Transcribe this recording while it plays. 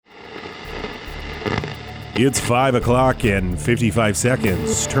It's 5 o'clock and 55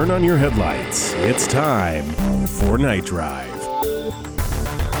 seconds. Turn on your headlights. It's time for Night Drive.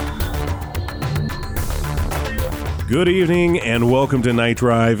 Good evening and welcome to Night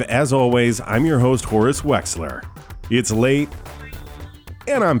Drive. As always, I'm your host, Horace Wexler. It's late,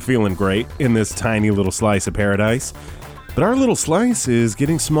 and I'm feeling great in this tiny little slice of paradise. But our little slice is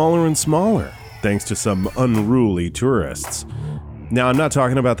getting smaller and smaller, thanks to some unruly tourists. Now, I'm not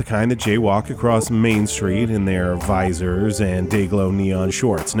talking about the kind that jaywalk across Main Street in their visors and day-glow neon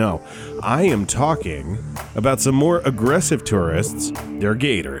shorts. No, I am talking about some more aggressive tourists. They're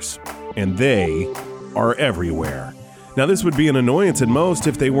gators, and they are everywhere. Now, this would be an annoyance at most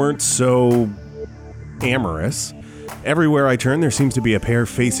if they weren't so amorous. Everywhere I turn, there seems to be a pair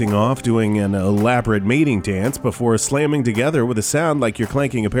facing off doing an elaborate mating dance before slamming together with a sound like you're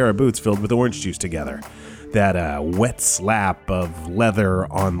clanking a pair of boots filled with orange juice together. That wet slap of leather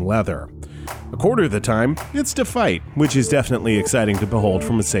on leather. A quarter of the time, it's to fight, which is definitely exciting to behold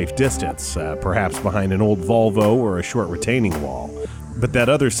from a safe distance, perhaps behind an old Volvo or a short retaining wall. But that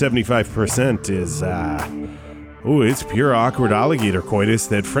other 75% is, it's pure awkward alligator coitus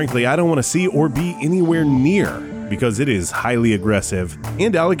that frankly I don't want to see or be anywhere near, because it is highly aggressive,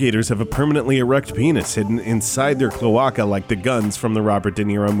 and alligators have a permanently erect penis hidden inside their cloaca like the guns from the Robert De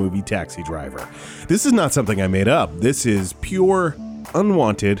Niro movie Taxi Driver. This is not something I made up. This is pure,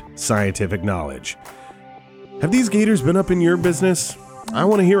 unwanted scientific knowledge. Have these gators been up in your business? I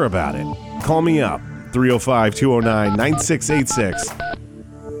want to hear about it. Call me up, 305-209-9686.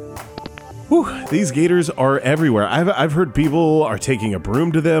 Whew, these gators are everywhere. I've heard people are taking a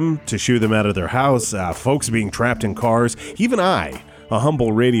broom to them to shoo them out of their house, folks being trapped in cars. Even I, a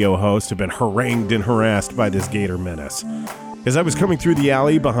humble radio host, have been harangued and harassed by this gator menace. As I was coming through the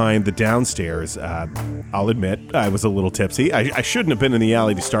alley behind the downstairs, I'll admit I was a little tipsy. I shouldn't have been in the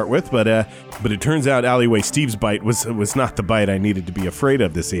alley to start with, but it turns out Alleyway Steve's bite was not the bite I needed to be afraid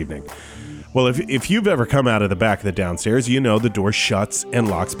of this evening. Well, if you've ever come out of the back of the downstairs, you know the door shuts and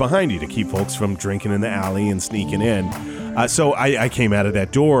locks behind you to keep folks from drinking in the alley and sneaking in. So I came out of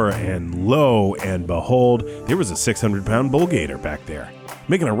that door, and lo and behold, there was a 600-pound bull gator back there,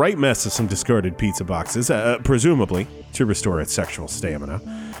 making a right mess of some discarded pizza boxes, presumably to restore its sexual stamina.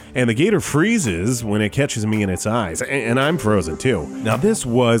 And the gator freezes when it catches me in its eyes, and I'm frozen too. Now, this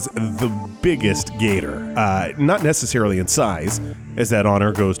was the biggest gator, not necessarily in size, as that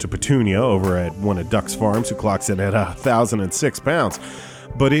honor goes to Petunia over at one of Duck's farms, who clocks in at 1,006 pounds.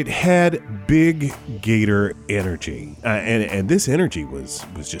 But it had big gator energy, and this energy was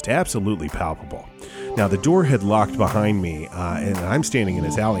just absolutely palpable. Now, the door had locked behind me, and I'm standing in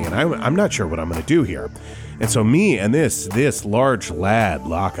this alley, and I'm not sure what I'm going to do here. And so me and this large lad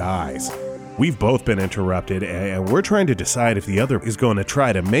lock eyes. We've both been interrupted, and we're trying to decide if the other is going to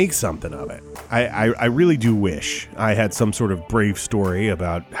try to make something of it. I really do wish I had some sort of brave story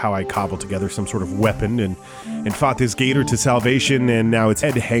about how I cobbled together some sort of weapon and fought this gator to salvation, and now its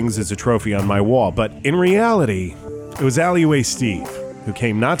head hangs as a trophy on my wall. But in reality, it was Alleyway Steve, who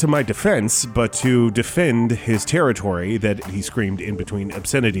came not to my defense, but to defend his territory that, he screamed in between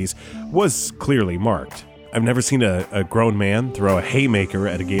obscenities, was clearly marked. I've never seen a grown man throw a haymaker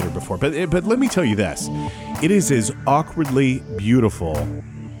at a gator before, but let me tell you this. It is as awkwardly beautiful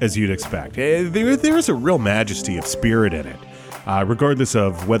as you'd expect. There is a real majesty of spirit in it, regardless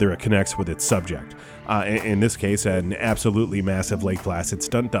of whether it connects with its subject. In this case, an absolutely massive Lake Placid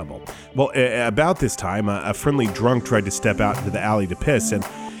stunt double. Well, about this time, a friendly drunk tried to step out into the alley to piss, and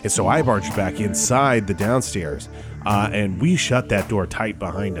so I barged back inside the downstairs, and we shut that door tight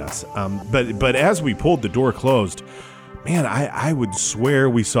behind us. But as we pulled the door closed, man, I would swear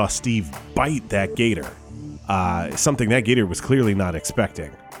we saw Steve bite that gator. Something that gator was clearly not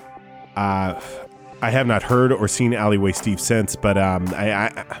expecting. I have not heard or seen Alleyway Steve since, but I'm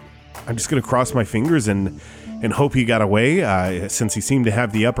just going to cross my fingers and hope he got away, since he seemed to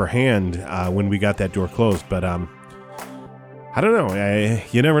have the upper hand when we got that door closed. But I don't know.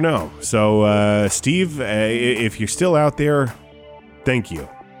 You never know. So, Steve, if you're still out there, thank you.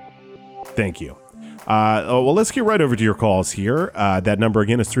 Thank you. Well, let's get right over to your calls here. That number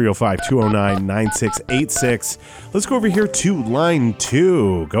again is 305-209-9686. Let's go over here to line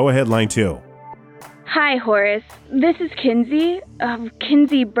 2. Go ahead, line 2. Hi, Horace. This is Kinsey,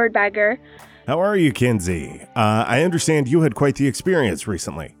 Kinsey Birdbagger. How are you, Kinsey? I understand you had quite the experience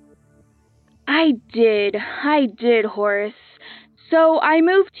recently. I did, Horace. So I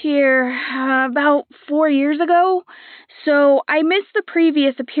moved here about 4 years ago, so I missed the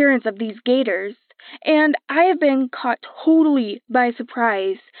previous appearance of these gators, and I have been caught totally by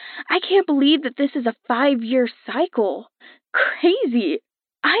surprise. I can't believe that this is a 5-year cycle. Crazy.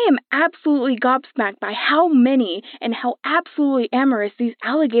 I am absolutely gobsmacked by how many and how absolutely amorous these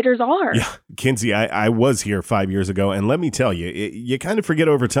alligators are. Yeah, Kinsey, I was here 5 years ago, and let me tell you, you kind of forget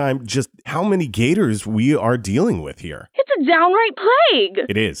over time just how many gators we are dealing with here. It's a downright plague.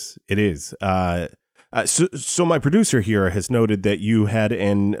 It is. So my producer here has noted that you had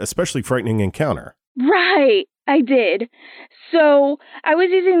an especially frightening encounter. Right, I did. So, I was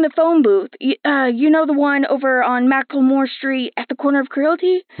using the phone booth. You know the one over on Macklemore Street at the corner of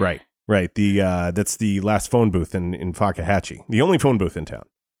Crealty? Right. That's the last phone booth in Fakahatchee. The only phone booth in town.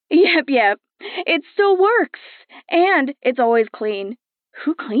 Yep. It still works. And it's always clean.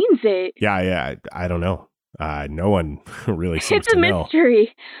 Who cleans it? Yeah, I don't know. No one really seems to know. It's a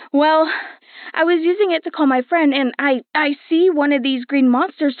mystery. Well, I was using it to call my friend, and I see one of these green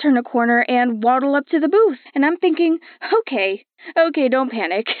monsters turn a corner and waddle up to the booth. And I'm thinking, okay, don't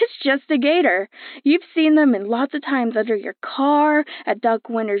panic. It's just a gator. You've seen them in lots of times under your car, at Duck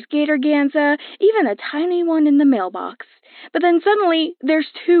Winter's Gator Ganza, even a tiny one in the mailbox. But then suddenly, there's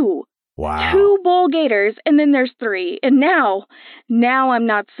two. Wow. 2 bull gators, and then there's 3. And now I'm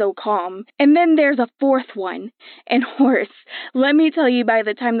not so calm. And then there's a 4th one. And Horace, let me tell you, by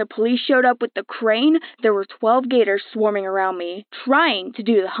the time the police showed up with the crane, there were 12 gators swarming around me, trying to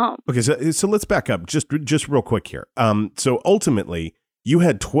do the hump. Okay, so let's back up just real quick here. So ultimately, you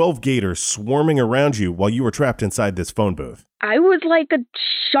had 12 gators swarming around you while you were trapped inside this phone booth. I was like a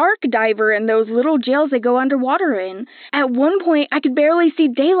shark diver in those little jails they go underwater in. At one point, I could barely see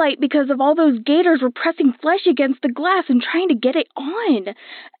daylight because of all those gators were pressing flesh against the glass and trying to get it on.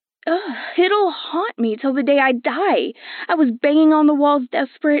 It'll haunt me till the day I die. I was banging on the walls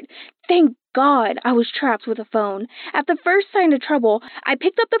desperate. Thank God I was trapped with a phone. At the first sign of trouble, I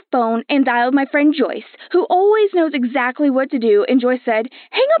picked up the phone and dialed my friend Joyce, who always knows exactly what to do, and Joyce said,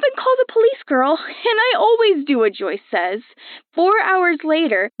 "Hang up and call the police, girl." And I always do what Joyce says. 4 hours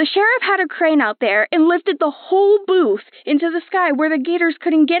later, the sheriff had a crane out there and lifted the whole booth into the sky where the gators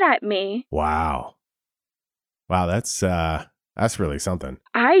couldn't get at me. Wow, that's really something.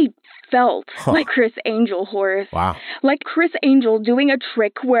 I felt like Chris Angel, Horace. Wow. Like Chris Angel doing a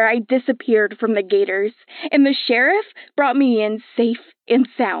trick where I disappeared from the gators, and the sheriff brought me in safe and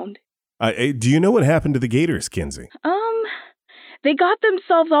sound. Do you know what happened to the gators, Kinsey? They got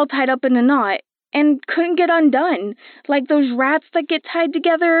themselves all tied up in a knot and couldn't get undone, like those rats that get tied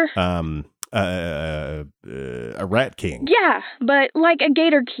together. A rat king. Yeah, but like a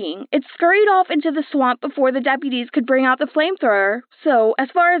gator king. It scurried off into the swamp before the deputies could bring out the flamethrower. So, as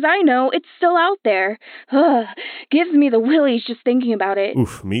far as I know, it's still out there. Gives me the willies just thinking about it.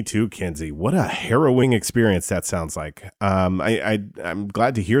 Oof, me too, Kinsey. What a harrowing experience that sounds like. I'm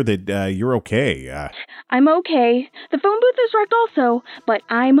glad to hear that you're okay. I'm okay. The phone booth is wrecked also, but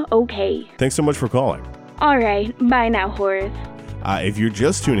I'm okay. Thanks so much for calling. All right, bye now, Horace. If you're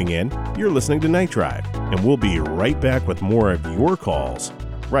just tuning in, you're listening to Night Drive, and we'll be right back with more of your calls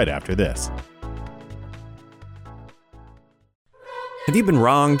right after this. Have you been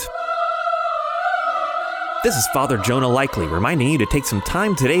wronged? This is Father Jonah Likely reminding you to take some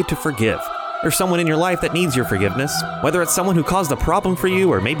time today to forgive. There's someone in your life that needs your forgiveness, whether it's someone who caused a problem for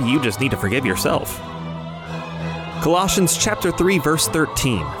you or maybe you just need to forgive yourself. Colossians chapter 3, verse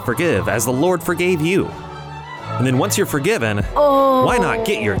 13, forgive as the Lord forgave you. And then once you're forgiven, why not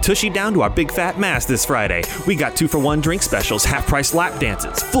get your tushy down to our Big Fat Mass this Friday? We got 2-for-1 drink specials, half-price lap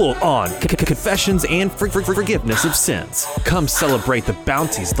dances, full-on confessions and forgiveness of sins. Come celebrate the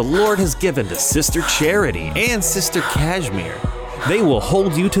bounties the Lord has given to Sister Charity and Sister Cashmere. They will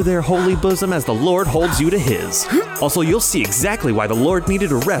hold you to their holy bosom as the Lord holds you to his. Also, you'll see exactly why the Lord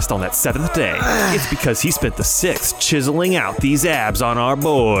needed a rest on that 7th day. It's because he spent the 6th chiseling out these abs on our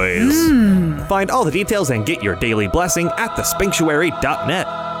boys. Find all the details and get your daily blessing at thespinctuary.net.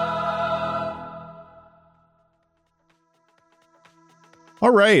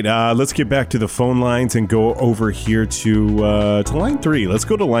 All right, let's get back to the phone lines and go over here to line 3. Let's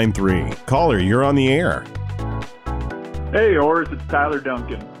go to line 3. Caller, you're on the air. Hey, Horace, it's Tyler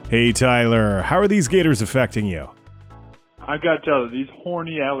Duncan. Hey, Tyler. How are these gators affecting you? I gotta tell you, these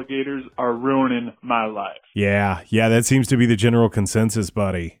horny alligators are ruining my life. Yeah, that seems to be the general consensus,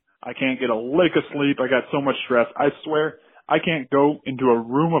 buddy. I can't get a lick of sleep. I got so much stress. I swear, I can't go into a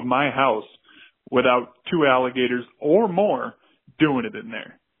room of my house without 2 alligators or more doing it in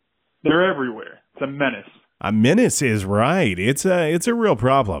there. They're everywhere. It's a menace. A menace is right. It's a real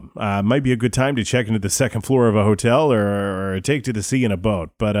problem. Might be a good time to check into the 2nd floor of a hotel or take to the sea in a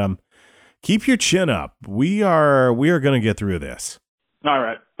boat. But keep your chin up. We are going to get through this. All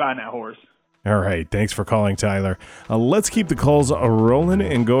right. Bye now, Horace. All right. Thanks for calling, Tyler. Let's keep the calls rolling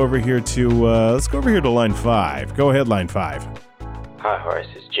and go over here to line 5. Go ahead, line 5. Hi, Horace.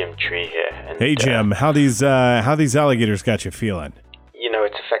 It's Jim Tree here. And, Hey, Jim. How these alligators got you feeling?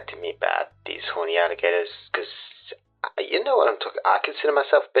 It's affected me bad, these horny alligators, because, you know what I'm talking. I consider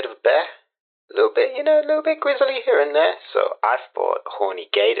myself a bit of a bear. A little bit grizzly here and there. So I thought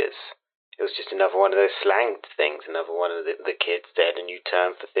horny gators. It was just another one of those slang things, another one of the kids. They had a new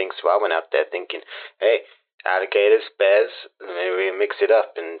term for things, so I went out there thinking, hey, alligators, bears, maybe we mix it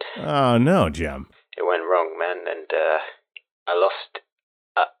up, and... Oh, no, Jim. It went wrong, man, and I lost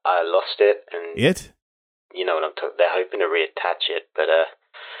it, and... It? You know what I'm talking... They're hoping to reattach it, but,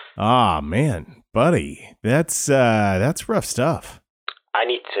 Ah, man, buddy, that's rough stuff. I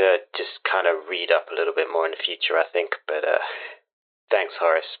need to just kind of read up a little bit more in the future, I think, but, thanks,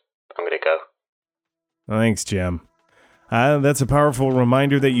 Horace. I'm gonna go. Thanks, Jim. That's a powerful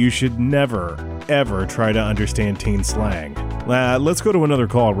reminder that you should never, ever try to understand teen slang. Let's go to another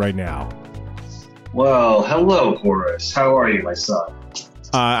call right now. Well, hello, Horace. How are you, my son?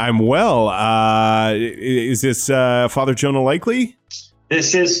 I'm well. Is this Father Jonah Likely?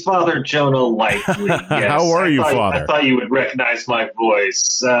 This is Father Jonah Likely. Yes. How are you, Father? I thought you would recognize my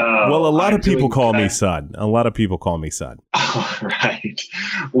voice. Well, a lot of people call me son. son. All right.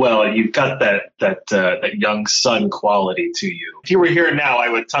 Well, you've got that young son quality to you. If you were here now, I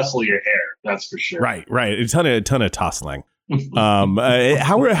would tussle your hair. That's for sure. Right. A ton of tussling.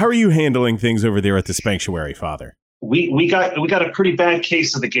 How are you handling things over there at the sanctuary, Father? We got a pretty bad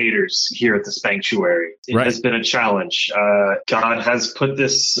case of the gators here at the sanctuary. It has been a challenge. God has put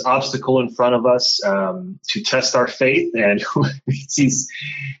this obstacle in front of us to test our faith, and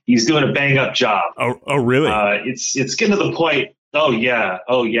he's doing a bang up job. Oh, really? It's getting to the point. Oh yeah.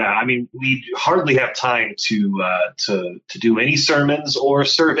 I mean, we hardly have time to do any sermons or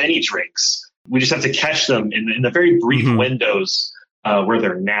serve any drinks. We just have to catch them in the very brief windows where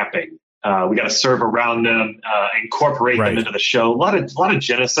they're napping. We got to serve around them, incorporate them into the show. A lot of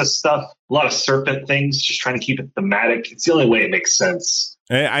Genesis stuff, a lot of serpent things, just trying to keep it thematic. It's the only way it makes sense.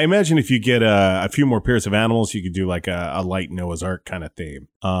 I imagine if you get a few more pairs of animals, you could do like a light Noah's Ark kind of theme.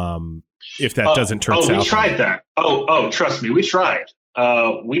 If that doesn't turn south. We tried that. Trust me, we tried.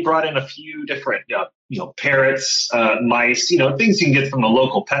 We brought in a few different, parrots, mice, things you can get from the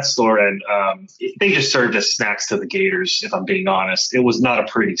local pet store, and they just served as snacks to the gators. If I'm being honest, it was not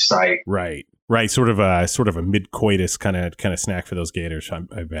a pretty sight. Right. Sort of a mid-coitus kind of snack for those gators.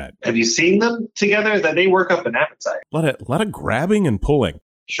 I bet. Have you seen them together? That they work up an appetite. A lot of grabbing and pulling.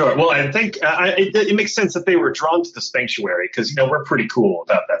 Sure. Well, I think it makes sense that they were drawn to the sanctuary because, we're pretty cool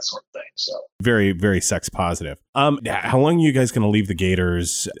about that sort of thing. So very, very sex positive. How long are you guys going to leave the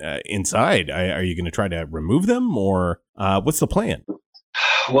gators inside? Are you going to try to remove them, or what's the plan?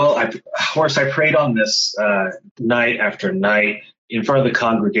 Well, I prayed on this night after night in front of the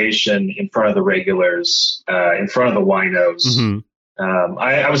congregation, in front of the regulars, in front of the winos. Mm-hmm.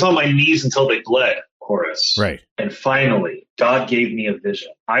 I was on my knees until they bled, Horace. Right. And finally, God gave me a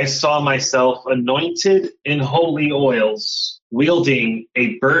vision. I saw myself anointed in holy oils, wielding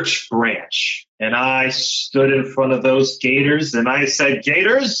a birch branch. And I stood in front of those gators and I said,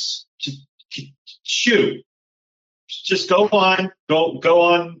 "Gators, shoot. Just go on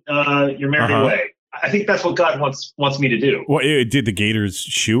your merry way." I think that's what God wants me to do. Well, did the gators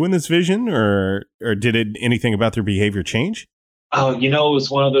shoo in this vision, or did anything about their behavior change? Oh, it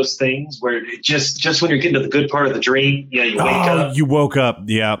was one of those things where just when you're getting to the good part of the dream, you wake up. You woke up.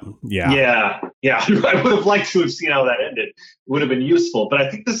 Yeah. I would have liked to have seen how that ended. It would have been useful, but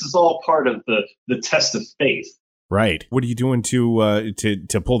I think this is all part of the test of faith. Right. What are you doing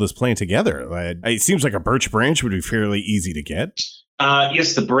to pull this plan together? It seems like a birch branch would be fairly easy to get.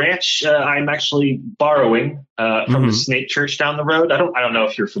 Yes, the branch I'm actually borrowing from the Snake Church down the road. I don't know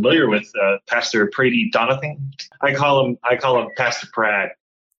if you're familiar with Pastor Prady Donathan. I call him Pastor Prad,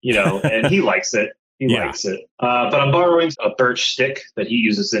 and he likes it. He likes it. But I'm borrowing a birch stick that he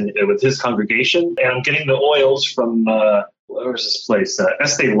uses with his congregation, and I'm getting the oils from where's this place?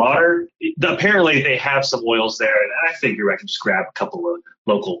 Estee Lauder. Apparently, they have some oils there, and I figure I can just grab a couple of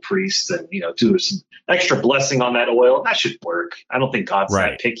local priests and do some extra blessing on that oil. That should work. I don't think God's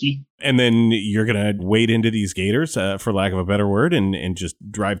that picky. And then you're gonna wade into these gators, for lack of a better word, and just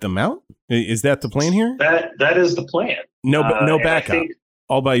drive them out. Is that the plan here? That is the plan. No backup.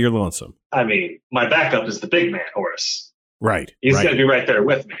 All by your lonesome. I mean, my backup is the big man, Horace. Right. He's going to be right there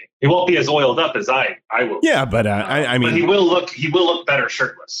with me. He won't be as oiled up as I will. Yeah, but I mean, but he will look better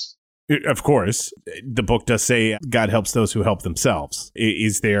shirtless. Of course, the book does say God helps those who help themselves.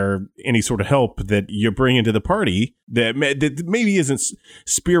 Is there any sort of help that you bring into the party that maybe isn't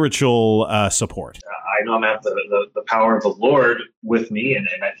spiritual support? I know I'm going to have the power of the Lord with me, and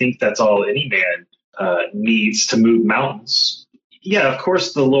I think that's all any man needs to move mountains. Yeah, of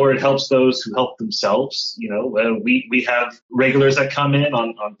course, the Lord helps those who help themselves. We have regulars that come in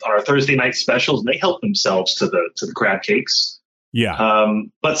on our Thursday night specials, and they help themselves to the crab cakes. Yeah.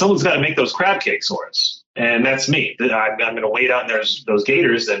 But someone's got to make those crab cakes for us, and that's me. I'm going to wait out there those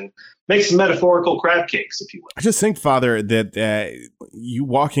gators and make some metaphorical crab cakes, if you will. I just think, Father, that you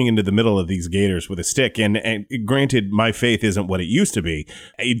walking into the middle of these gators with a stick, and granted, my faith isn't what it used to be,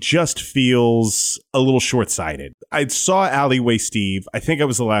 it just feels a little short-sighted. I saw Alleyway Steve. I think I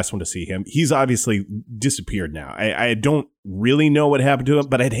was the last one to see him. He's obviously disappeared now. I don't really know what happened to him,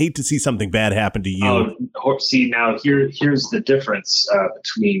 but I'd hate to see something bad happen to you. See, now here's the difference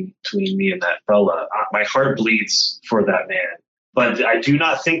between me and that fella. My heart bleeds for that man. But I do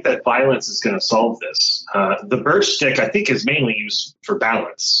not think that violence is going to solve this. The birch stick, I think, is mainly used for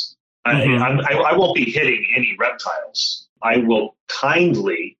balance. I won't be hitting any reptiles. I will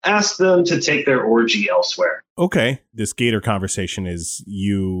kindly ask them to take their orgy elsewhere. Okay. This gator conversation is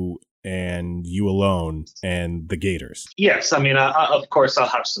you and you alone and the gators. Yes. I mean, of course, I'll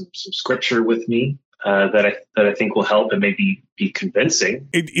have some scripture with me. That I think will help and maybe be convincing.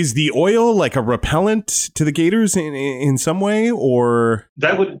 Is the oil like a repellent to the gators in some way, or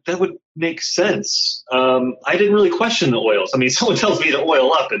that would make sense? I didn't really question the oils. I mean, someone tells me to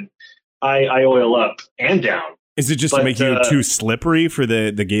oil up, and I oil up and down. Is it just to make you too slippery for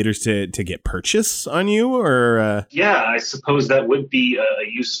the gators to get purchase on you, or? Yeah, I suppose that would be a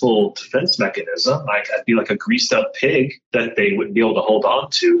useful defense mechanism. I'd be like a greased up pig that they wouldn't be able to hold on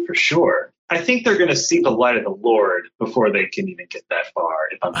to for sure. I think they're going to see the light of the Lord before they can even get that far,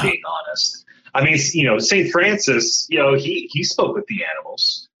 if I'm being honest. I mean, St. Francis, he spoke with the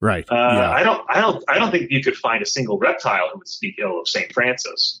animals. Right. I don't think you could find a single reptile who would speak ill of St.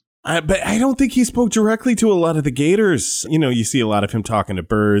 Francis. But I don't think he spoke directly to a lot of the gators. You see a lot of him talking to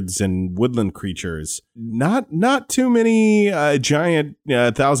birds and woodland creatures. Not too many giant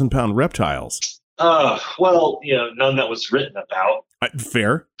 1,000-pound reptiles. Well, none that was written about.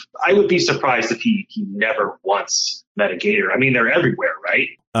 Fair. I would be surprised if he never once met a gator. I mean, they're everywhere, right?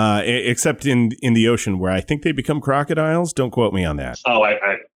 Except in the ocean, where I think they become crocodiles. Don't quote me on that. Oh,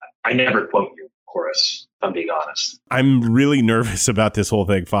 I never quote you, Horace. If I'm being honest. I'm really nervous about this whole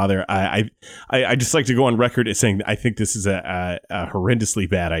thing, Father. I just like to go on record as saying I think this is a horrendously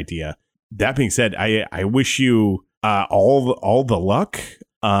bad idea. That being said, I wish you all the luck.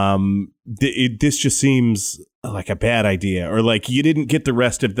 This just seems like a bad idea, or like you didn't get the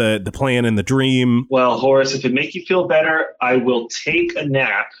rest of the plan and the dream. Well, Horace, if it makes you feel better, I will take a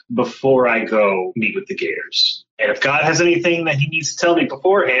nap before I go meet with the gators. And if God has anything that he needs to tell me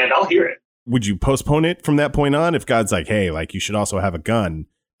beforehand, I'll hear it. Would you postpone it from that point on? If God's like, hey, like you should also have a gun,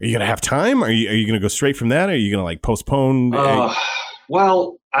 are you going to have time? Are you going to go straight from that? Or are you going to like postpone?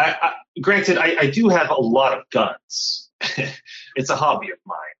 Well, granted, I do have a lot of guns. It's a hobby of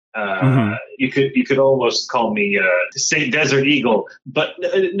mine. You could almost call me Saint Desert Eagle, but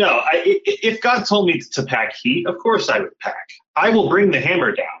no. If God told me to pack heat, of course I would pack. I will bring the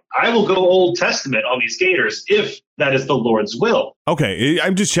hammer down. I will go Old Testament on these gators if that is the Lord's will. Okay,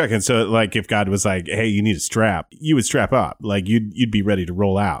 I'm just checking. So, like, if God was like, "Hey, you need a strap," you would strap up. Like, you'd be ready to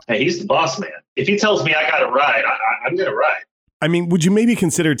roll out. Hey, he's the boss man. If he tells me I got to ride, I'm going to ride. I mean, would you maybe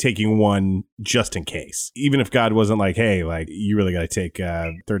consider taking one just in case? Even if God wasn't like, hey, like, you really got to take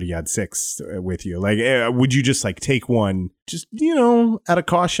 30-06 with you. Like, would you just, like, take one just, out of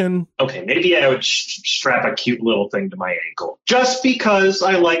caution? Okay, maybe I would strap a cute little thing to my ankle. Just because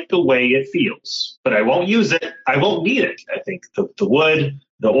I like the way it feels. But I won't use it. I won't need it. I think the wood,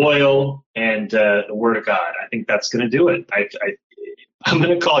 the oil, and the Word of God, I think that's going to do it. I'm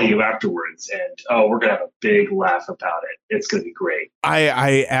going to call you afterwards, and we're going to have a big laugh about it. It's going to be great.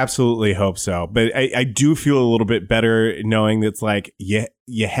 I absolutely hope so. But I do feel a little bit better knowing that it's like,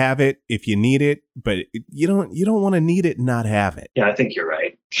 you have it if you need it, but you don't want to need it and not have it. Yeah, I think you're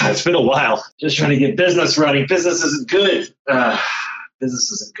right. It's been a while. Just trying to get business running. Business isn't good.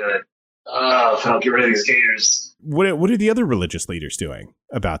 Business isn't good. I'll get rid of these gators. What are the other religious leaders doing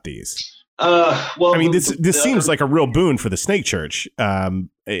about these? Well, I mean, this seems like a real boon for the Snake Church.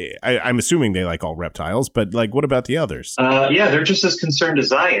 I'm assuming they like all reptiles, but like, what about the others? Yeah, they're just as concerned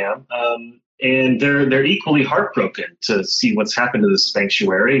as I am. And they're equally heartbroken to see what's happened to the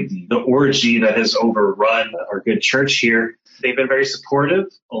sanctuary, the orgy that has overrun our good church here. They've been very supportive.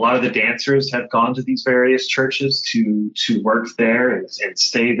 A lot of the dancers have gone to these various churches to work there and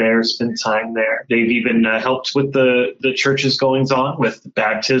stay there, spend time there. They've even helped with the church's goings on with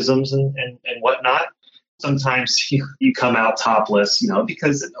baptisms and whatnot. Sometimes you come out topless,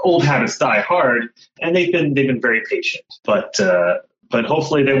 because old habits die hard, and they've been very patient. But but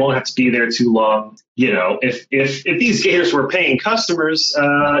hopefully they won't have to be there too long. If these gators were paying customers,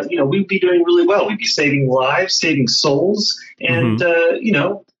 we'd be doing really well. We'd be saving lives, saving souls, and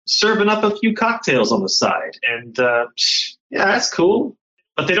serving up a few cocktails on the side. And that's cool.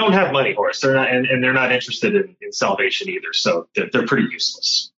 But they don't have money, Horace. They're not, and they're not interested in salvation either. So they're pretty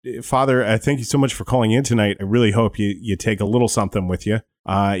useless. Father, thank you so much for calling in tonight. I really hope you take a little something with you,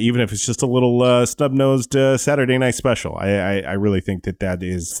 even if it's just a little snub-nosed Saturday night special. I really think that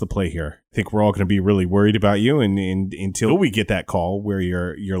is the play here. I think we're all going to be really worried about you and until we get that call where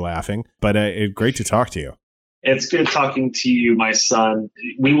you're laughing. But it's great to talk to you. It's good talking to you, my son.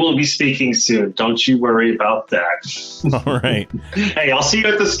 We will be speaking soon. Don't you worry about that. All right. Hey, I'll see you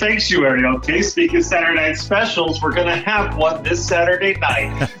at the Sanctuary, okay? Speaking of Saturday night specials, we're going to have one this Saturday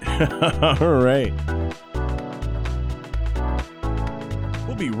night. All right.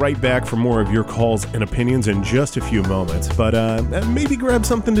 We'll be right back for more of your calls and opinions in just a few moments, but maybe grab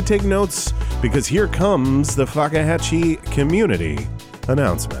something to take notes, because here comes the Fakahatchee community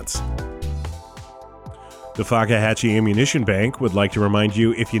announcements. The Fakahatchee Ammunition Bank would like to remind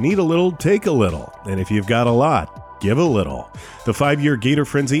you, if you need a little, take a little. And if you've got a lot, give a little. The 5-year Gator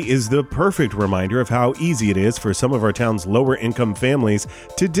Frenzy is the perfect reminder of how easy it is for some of our town's lower income families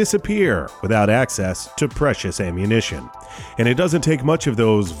to disappear without access to precious ammunition. And it doesn't take much of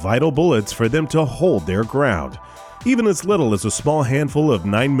those vital bullets for them to hold their ground. Even as little as a small handful of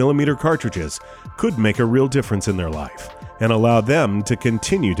 9mm cartridges could make a real difference in their life and allow them to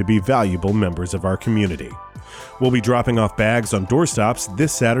continue to be valuable members of our community. We'll be dropping off bags on doorstops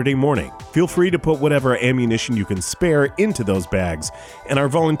this Saturday morning. Feel free to put whatever ammunition you can spare into those bags, and our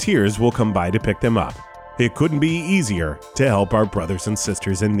volunteers will come by to pick them up. It couldn't be easier to help our brothers and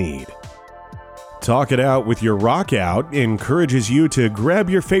sisters in need. Talk It Out with Your Rock Out encourages you to grab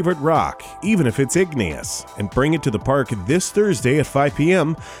your favorite rock, even if it's igneous, and bring it to the park this Thursday at 5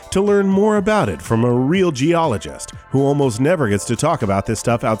 p.m. to learn more about it from a real geologist who almost never gets to talk about this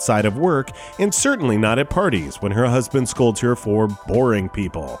stuff outside of work, and certainly not at parties when her husband scolds her for boring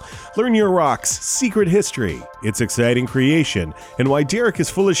people. Learn your rock's secret history, its exciting creation, and why Derek is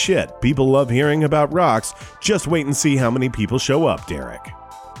full of shit. People love hearing about rocks. Just wait and see how many people show up, Derek.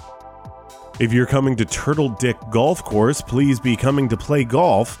 If you're coming to Turtle Dick Golf Course, please be coming to play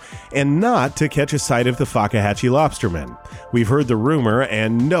golf and not to catch a sight of the Fakahatchee Lobsterman. We've heard the rumor,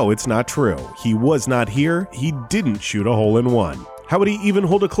 and no, it's not true. He was not here. He didn't shoot a hole-in-one. How would he even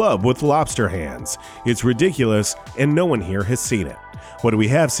hold a club with lobster hands? It's ridiculous, and no one here has seen it. What we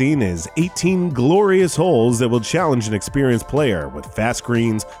have seen is 18 glorious holes that will challenge an experienced player with fast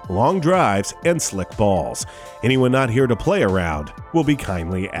greens, long drives, and slick balls. Anyone not here to play around will be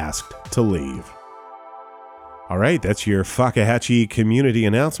kindly asked to leave. All right, that's your Fakahatchee community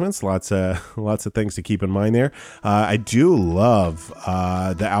announcements. Lots of things to keep in mind there. I do love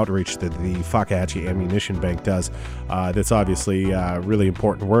the outreach that the Fakahatchee Ammunition Bank does. That's obviously really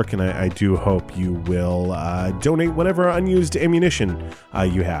important work, and I do hope you will donate whatever unused ammunition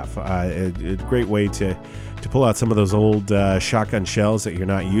you have. A great way to pull out some of those old shotgun shells that you're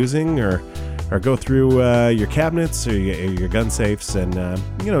not using, or go through your cabinets or your gun safes, and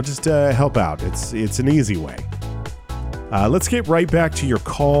just help out. It's an easy way. Let's get right back to your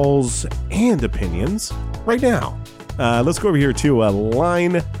calls and opinions right now. Let's go over here to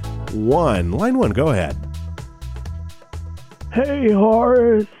line 1. Line 1, go ahead. Hey,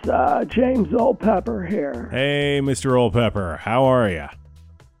 Horace. James Oldpepper here. Hey, Mr. Oldpepper. How are you?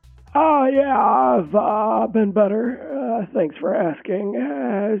 Oh, yeah, I've been better. Thanks for asking.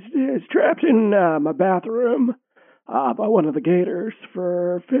 I was trapped in my bathroom by one of the gators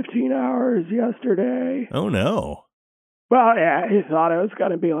for 15 hours yesterday. Oh, no. Well, yeah, he thought it was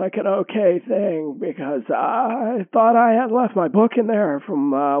going to be like an okay thing because I thought I had left my book in there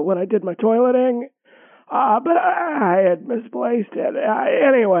from when I did my toileting, but I had misplaced it.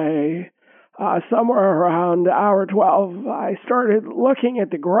 Anyway, somewhere around hour 12, I started looking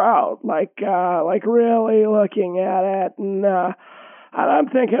at the grout, like really looking at it, and I'm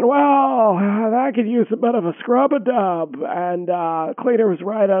thinking, well, I could use a bit of a scrub-a-dub, and cleaner was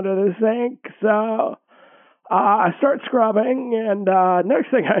right under the sink, so I start scrubbing, and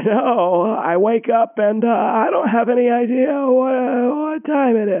next thing I know, I wake up, and I don't have any idea what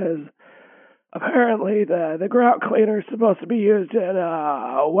time it is. Apparently, the grout cleaner is supposed to be used in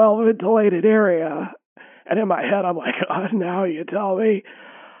a well-ventilated area, and in my head, I'm like, oh, now you tell me.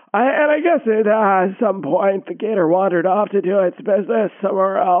 And I guess at some point, the gator wandered off to do its business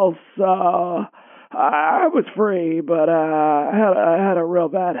somewhere else, so I was free, but I had a real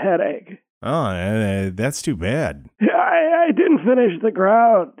bad headache. Oh, that's too bad. I didn't finish the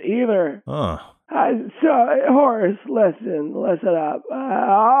grout either. Oh. So, Horace, listen up.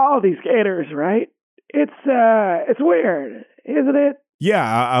 All these gators, right? It's weird, isn't it?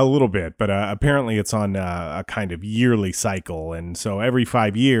 Yeah, a little bit, but apparently it's on a kind of yearly cycle, and so every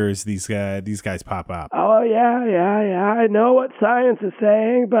 5 years these guys pop up. Oh yeah. I know what science is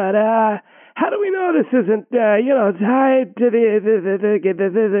saying, but how do we know this isn't tied to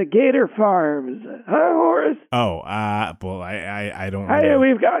the gator farms, huh, Horace? Oh, well, I don't. Hey,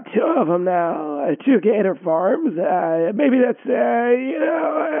 we've got 2 of them now, 2 gator farms. Maybe that's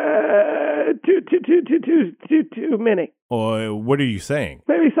too many. What are you saying?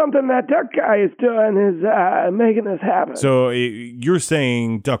 Maybe something that duck guy is doing is making this happen. So you're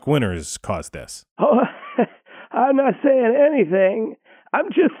saying Duck Winters caused this? Oh, I'm not saying anything. I'm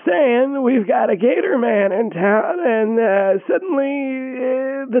just saying we've got a gator man in town, and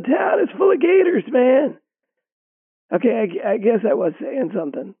suddenly the town is full of gators, man. Okay, I guess I was saying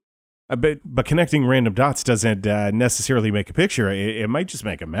something. But connecting random dots doesn't necessarily make a picture. It might just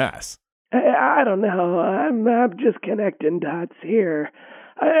make a mess. I don't know. I'm just connecting dots here.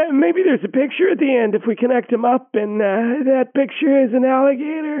 Maybe there's a picture at the end if we connect them up, and that picture is an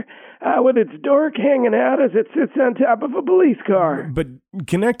alligator with its dork hanging out as it sits on top of a police car. But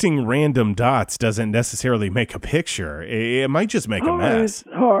connecting random dots doesn't necessarily make a picture. It might just make a mess.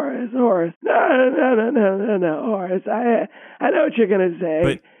 Horace. No, Horace. I know what you're going to say.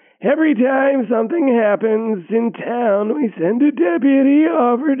 But every time something happens in town, we send a deputy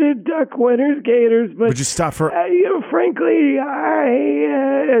over to Duck Winters Gators. But just stop for... frankly,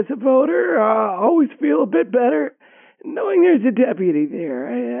 I, as a voter, always feel a bit better knowing there's a deputy there.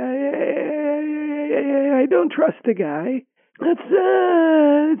 I don't trust the guy.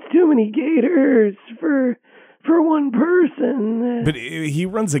 It's too many gators for one person. But he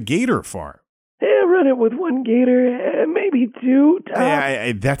runs a gator farm. Yeah, run it with 1 gator, maybe 2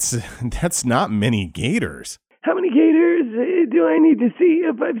 tops. That's not many gators. How many gators do I need to see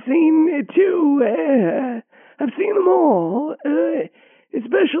if I've seen 2? I've seen them all,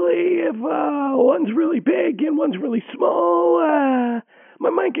 especially if one's really big and one's really small. My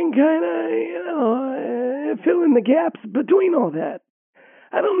mind can kind of, fill in the gaps between all that.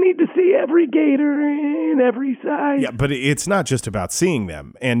 I don't need to see every gator in every size. Yeah, but it's not just about seeing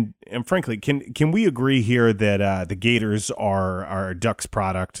them. And frankly, can we agree here that the gators are Duck's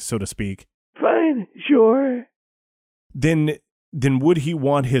product, so to speak? Fine, sure. Then would he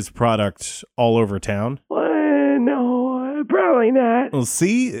want his product all over town? No, probably not. Well,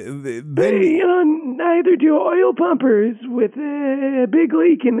 see, neither do oil pumpers with a big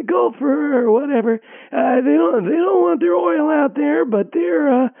leak in the Gulf or whatever. They don't want their oil out there, but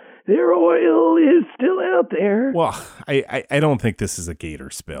their oil is still out there. Well, I don't think this is a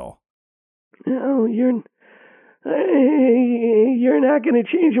gator spill. No, you're not going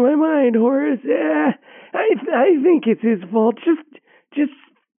to change my mind, Horace. I think it's his fault. Just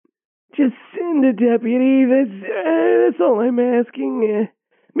send a deputy. That's all I'm asking.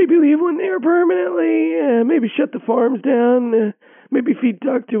 Maybe leave one there permanently. Maybe shut the farms down. Maybe feed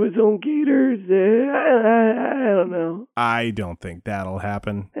Duck to his own gators. I don't know. I don't think that'll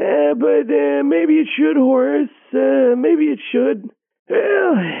happen. But maybe it should, Horace. Maybe it should.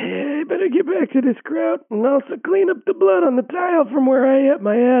 Well, I better get back to this grout and also clean up the blood on the tile from where I hit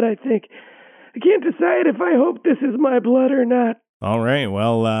my head, I think. I can't decide if I hope this is my blood or not. All right.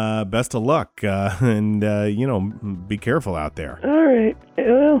 Well, best of luck, and be careful out there. All right.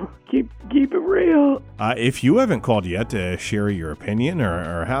 Well, keep it real. If you haven't called yet to share your opinion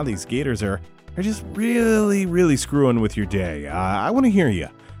or how these gators are just really, really screwing with your day, I want to hear you.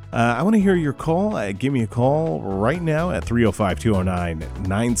 I want to hear your call. Give me a call right now at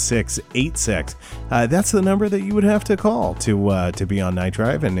 305-209-9686. That's the number that you would have to call to be on Night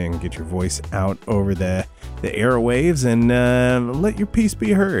Drive and get your voice out over the airwaves and let your piece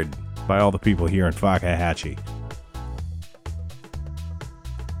be heard by all the people here in Fakahatchee.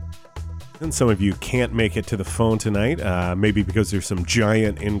 And some of you can't make it to the phone tonight, maybe because there's some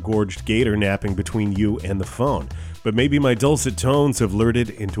giant engorged gator napping between you and the phone. But maybe my dulcet tones have lured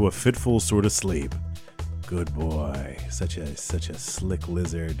it into a fitful sort of sleep. Good boy, such a slick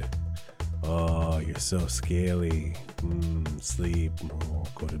lizard. Oh, you're so scaly. Sleep. Oh,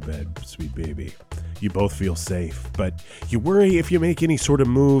 go to bed, sweet baby. You both feel safe, but you worry if you make any sort of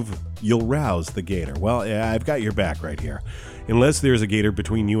move, you'll rouse the gator. Well, I've got your back right here. Unless there's a gator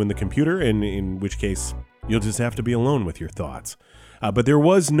between you and the computer, in which case you'll just have to be alone with your thoughts. But there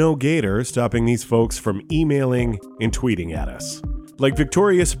was no gator stopping these folks from emailing and tweeting at us. Like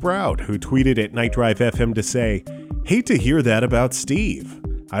Victoria Sprout, who tweeted at Night Drive FM to say, "Hate to hear that about Steve.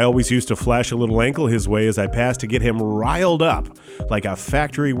 I always used to flash a little ankle his way as I passed to get him riled up like a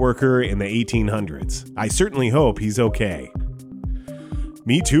factory worker in the 1800s. I certainly hope he's okay.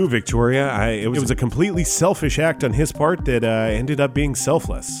 Me too, Victoria. It was a completely selfish act on his part that ended up being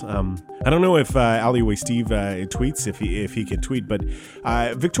selfless. I don't know if Alleyway Steve tweets, if he can tweet, but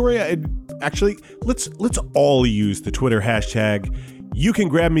Victoria, actually, let's all use the Twitter hashtag "You can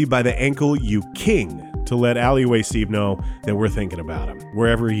grab me by the ankle, you king," to let Alleyway Steve know that we're thinking about him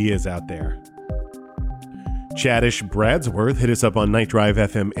wherever he is out there. Chadish Bradsworth hit us up on Night Drive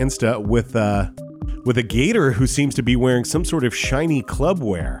FM Insta with a gator who seems to be wearing some sort of shiny club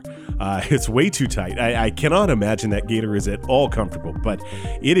wear. It's way too tight. I cannot imagine that gator is at all comfortable, but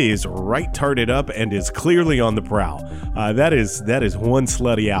it is right tarted up and is clearly on the prowl. That is one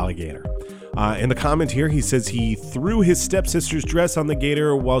slutty alligator. In the comment here, he says he threw his stepsister's dress on the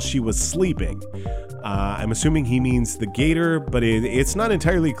gator while she was sleeping. I'm assuming he means the gator, but it's not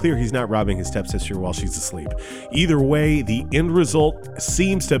entirely clear he's not robbing his stepsister while she's asleep. Either way, the end result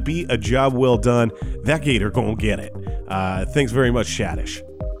seems to be a job well done. That gator gonna get it. Thanks very much, Shadish.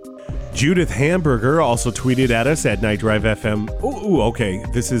 Judith Hamburger also tweeted at us at Night Drive FM. Ooh, okay.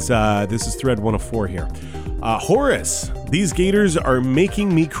 This is thread 104 here. Horace, these gators are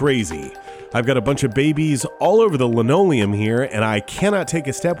making me crazy. I've got a bunch of babies all over the linoleum here, and I cannot take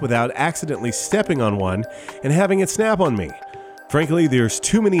a step without accidentally stepping on one and having it snap on me. Frankly, there's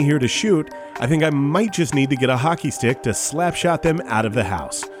too many here to shoot. I think I might just need to get a hockey stick to slap shot them out of the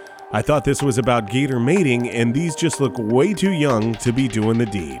house. I thought this was about gator mating, and these just look way too young to be doing the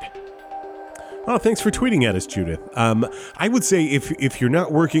deed. Oh, thanks for tweeting at us, Judith. I would say if you're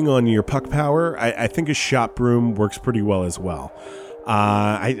not working on your puck power, I think a shop broom works pretty well as well.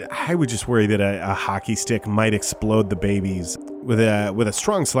 I would just worry that a hockey stick might explode the babies with a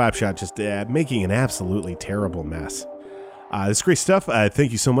strong slap shot, just making an absolutely terrible mess. This is great stuff.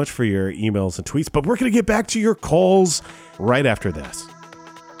 Thank you so much for your emails and tweets, but we're going to get back to your calls right after this.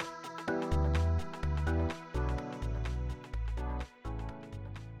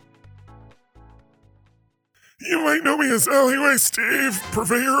 You might know me as Alleyway Steve,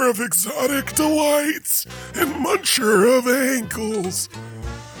 purveyor of exotic delights and muncher of ankles.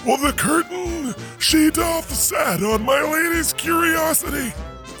 Well, the curtain, she doth set on my lady's curiosity,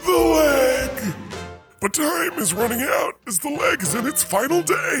 the leg. But time is running out as the leg is in its final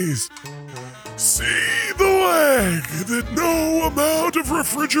days. See the leg that no amount of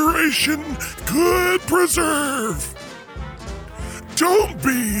refrigeration could preserve. Don't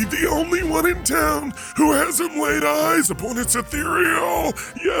be the only one in town who hasn't laid eyes upon its ethereal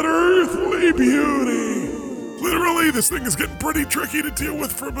yet earthly beauty. Literally, this thing is getting pretty tricky to deal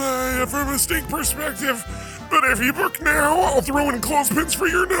with from a stink perspective. But if you book now, I'll throw in clothespins for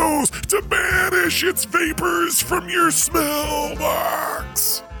your nose to banish its vapors from your smell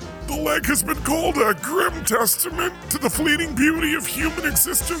box. The leg has been called a grim testament to the fleeting beauty of human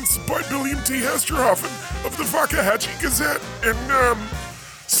existence by William T. Hesterhoffen of the Fakahatchee Gazette, and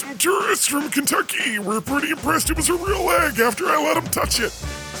some tourists from Kentucky were pretty impressed it was a real leg after I let them touch it.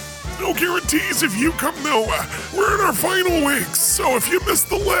 No guarantees if you come though. We're in our final weeks, so if you miss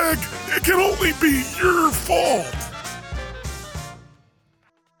the leg, it can only be your fault.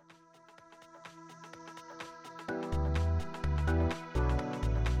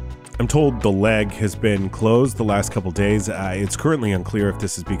 I'm told the leg has been closed the last couple days. It's currently unclear if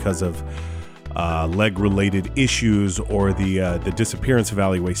this is because of leg-related issues or the disappearance of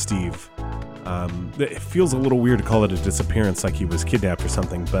Alleyway Steve. It feels a little weird to call it a disappearance, like he was kidnapped or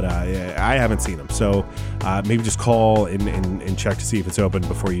something, but I haven't seen him. So maybe just call and check to see if it's open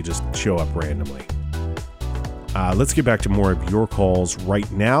before you just show up randomly. Let's get back to more of your calls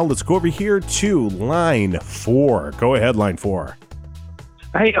right now. Let's go over here to line 4. Go ahead, line 4.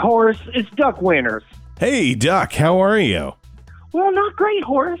 Hey, Horace, it's Duck Winters. Hey, Duck, how are you? Well, not great,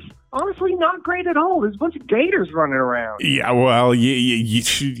 Horace. Honestly, not great at all. There's a bunch of gators running around. Yeah, well,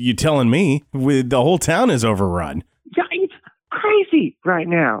 you telling me the whole town is overrun. Yeah, it's crazy right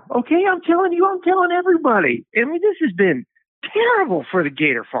now. Okay, I'm telling everybody. I mean, this has been terrible for the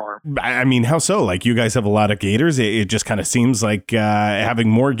gator farm. I mean, how so? Like, you guys have a lot of gators. It just kind of seems like having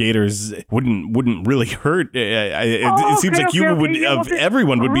more gators wouldn't really hurt. It seems like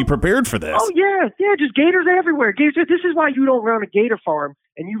everyone would be prepared for this. Oh yeah, just gators everywhere. Gators. This is why you don't run a gator farm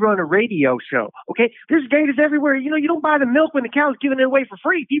and you run a radio show. Okay, there's gators everywhere. You know, you don't buy the milk when the cow's giving it away for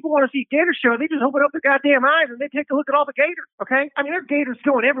free. People want to see a gator show. They just open up their goddamn eyes and they take a look at all the gators. Okay, I mean, there are gators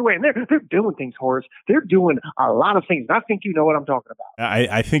going everywhere, and they're doing things, Horace. They're doing a lot of things. I think you know what I'm talking about.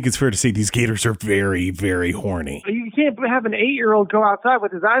 I think it's fair to say these gators are very, very horny. You can't have an 8-year-old go outside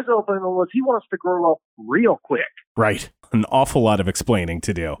with his eyes open unless he wants to grow up real quick. Right. An awful lot of explaining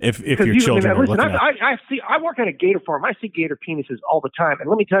to do if your children are looking at it. I work at a gator farm. I see gator penises all the time. And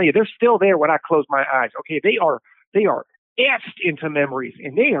let me tell you, they're still there when I close my eyes. Okay, they are etched into memories,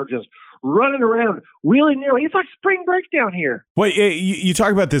 and they are just running around willy-nilly. It's like spring break down here. Wait, you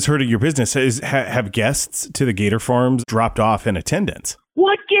talk about this hurting your business. Have guests to the gator farms dropped off in attendance?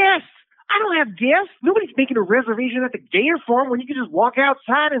 What guests? I don't have guests. Nobody's making a reservation at the gator farm when you can just walk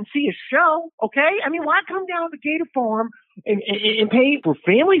outside and see a show, okay? I mean, why come down to the gator farm and pay for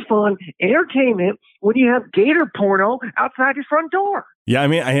family fun, entertainment, when you have gator porno outside your front door? Yeah, I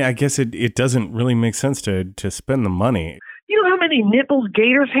mean, I guess it doesn't really make sense to spend the money. You know how many nipples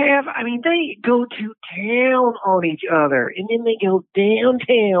gators have? I mean, they go to town on each other, and then they go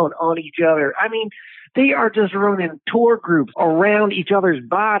downtown on each other. I mean, they are just running tour groups around each other's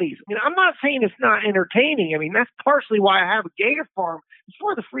bodies. I mean, I'm not saying it's not entertaining. I mean, that's partially why I have a gator farm. It's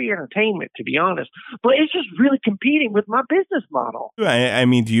for the free entertainment, to be honest. But it's just really competing with my business model. I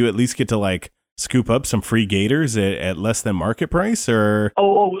mean, do you at least get to, like, scoop up some free gators at less than market price, or?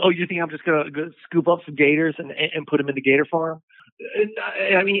 Oh, you think I'm just going to scoop up some gators and put them in the gator farm?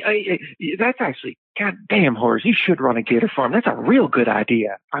 I mean, that's actually, God damn, Horace, you should run a gator farm. That's a real good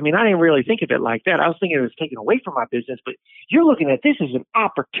idea. I mean, I didn't really think of it like that. I was thinking it was taken away from my business, but you're looking at this as an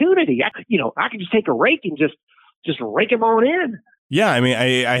opportunity. I can just take a rake and just rake them on in. Yeah, I mean,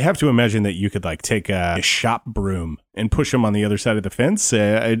 I have to imagine that you could, like, take a shop broom and push them on the other side of the fence.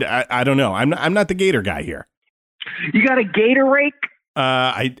 I don't know. I'm not the gator guy here. You got a gator rake?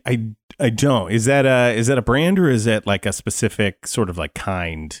 I don't. Is that a brand, or is it like a specific sort of like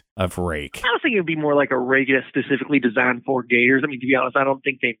kind of rake? I was thinking it'd be more like a rake that's specifically designed for gators. I mean, to be honest, I don't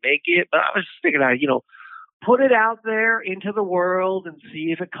think they make it, but I was just thinking, put it out there into the world and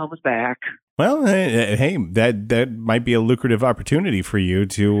see if it comes back. Well, hey, that might be a lucrative opportunity for you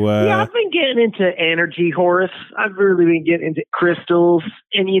to. Yeah, I've been getting into energy, Horace. I've really been getting into crystals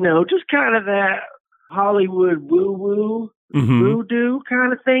and, just kind of that Hollywood woo-woo. Mm-hmm. Voodoo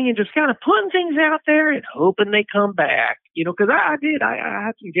kind of thing, and just kind of putting things out there and hoping they come back. Because I did. I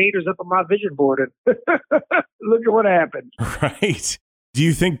had some gators up on my vision board, and look at what happened. Right. Do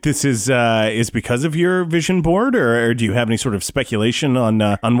you think this is because of your vision board, or do you have any sort of speculation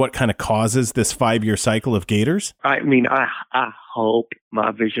on what kind of causes this 5-year cycle of gators? I mean, I hope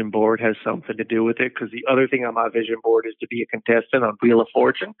my vision board has something to do with it, because the other thing on my vision board is to be a contestant on Wheel of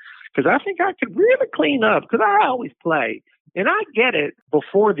Fortune, because I think I could really clean up, because I always play. And I get it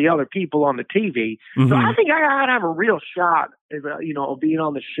before the other people on the TV. Mm-hmm. So I think I have a real shot of being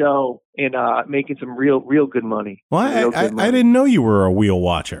on the show and making some real good money. Well, I didn't know you were a wheel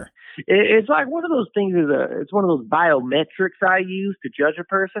watcher. It's like one of those things. It's one of those biometrics I use to judge a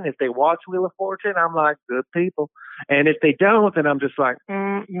person. If they watch Wheel of Fortune, I'm like, good people. And if they don't, then I'm just like,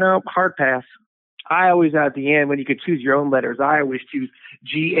 no, hard pass. I always, at the end, when you could choose your own letters, I always choose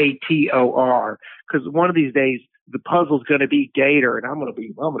GATOR, because one of these days, the puzzle's going to be Gator, and I'm going to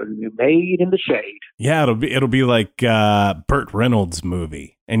be made in the shade. Yeah, it'll be like Burt Reynolds'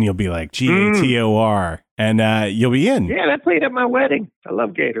 movie, and you'll be like GATOR, and you'll be in. Yeah, that played at my wedding. I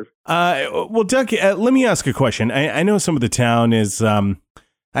love Gator. Well, Doug, let me ask a question. I know some of the town is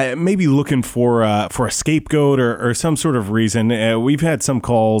maybe looking for a scapegoat or some sort of reason. We've had some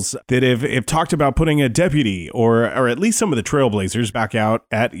calls that have talked about putting a deputy or at least some of the trailblazers back out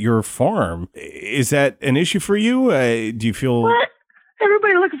at your farm. Is that an issue for you? Do you feel... What?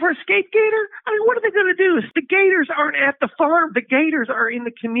 Everybody looking for a scapegator? I mean, what are they going to do? The gators aren't at the farm. The gators are in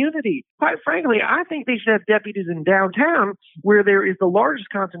the community. Quite frankly, I think they should have deputies in downtown where there is the largest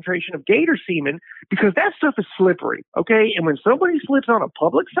concentration of gator semen, because that stuff is slippery, okay? And when somebody slips on a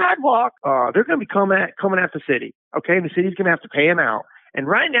public sidewalk, they're going to be coming at the city, okay? And the city's going to have to pay them out. And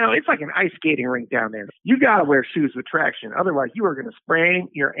right now, it's like an ice skating rink down there. You got to wear shoes with traction. Otherwise, you are going to sprain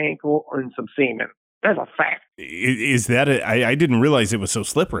your ankle in some semen. That's a fact. Is that I didn't realize it was so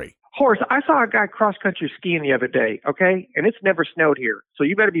slippery. Horace, I saw a guy cross-country skiing the other day, okay? And it's never snowed here. So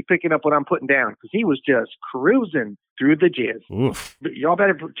you better be picking up what I'm putting down, because he was just cruising through the jizz. Oof. Y'all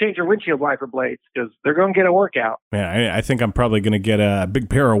better change your windshield wiper blades, because they're going to get a workout. Man, I think I'm probably going to get a big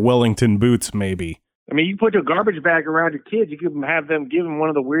pair of Wellington boots, maybe. I mean, you put a garbage bag around your kids, you could have them give them one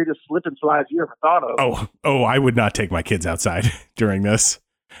of the weirdest slip and slides you ever thought of. Oh, I would not take my kids outside during this.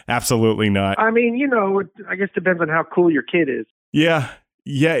 Absolutely not. I mean, I guess it depends on how cool your kid is. Yeah,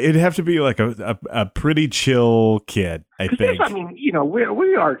 it'd have to be like a pretty chill kid, I think. I mean,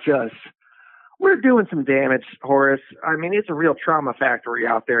 we are just we're doing some damage, Horace. I mean, it's a real trauma factory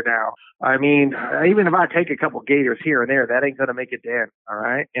out there now. I mean, even if I take a couple gators here and there, that ain't going to make a dent, all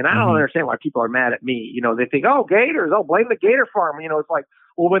right? And I don't understand why people are mad at me. You know, they think, oh, gators, oh, blame the gator farm. You know, it's like,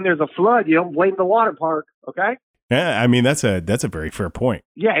 well, when there's a flood, you don't blame the water park, okay? Yeah, I mean, that's a very fair point.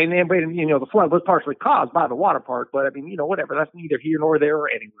 Yeah, and you know, the flood was partially caused by the water park, but I mean, you know, whatever. That's neither here nor there or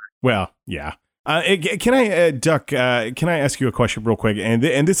anywhere. Well, yeah. Can I, Duck, can I ask you a question real quick?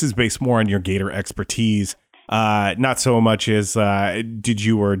 And this is based more on your gator expertise, not so much as did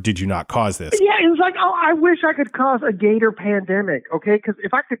you or did you not cause this? Yeah, it was like, oh, I wish I could cause a gator pandemic, okay? Because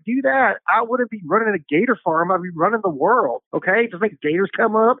if I could do that, I wouldn't be running a gator farm. I'd be running the world, okay? Just make gators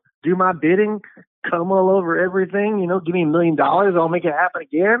come up, do my bidding, come all over everything, you know, give me $1 million, I'll make it happen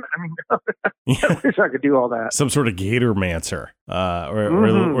again. I mean, I wish I could do all that. Some sort of gator mancer,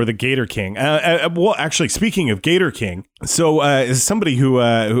 or the Gator King. Well, actually, speaking of Gator King, so somebody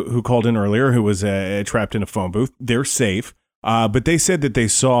who called in earlier who was trapped in a phone booth, they're safe. But they said that they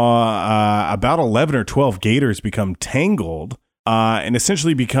saw about 11 or 12 gators become tangled and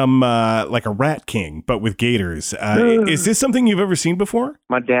essentially become like a rat king, but with gators. Is this something you've ever seen before?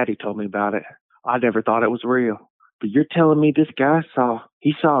 My daddy told me about it. I never thought it was real. But you're telling me this guy saw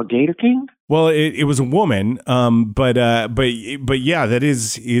a Gator King? Well, it was a woman, but yeah, that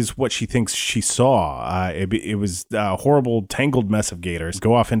is what she thinks she saw. It was a horrible tangled mess of gators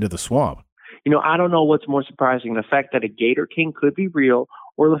go off into the swamp. You know, I don't know what's more surprising, the fact that a Gator King could be real,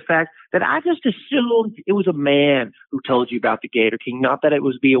 or the fact that I just assumed it was a man who told you about the Gator King, not that it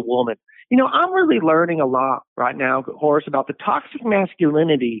was be a woman. You know, I'm really learning a lot right now, Horace, about the toxic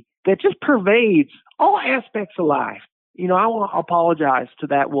masculinity that just pervades all aspects of life. You know, I want to apologize to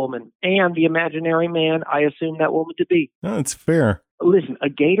that woman and the imaginary man I assume that woman to be. No, it's fair. Listen, a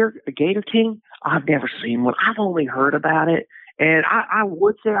Gator King, I've never seen one. I've only heard about it. And I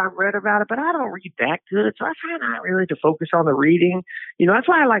would say I've read about it, but I don't read that good. So I try not really to focus on the reading. You know, that's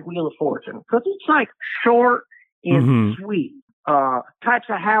why I like Wheel of Fortune, because it's like short and sweet. Types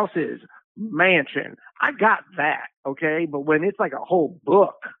of houses, mansion. I got that, okay? But when it's like a whole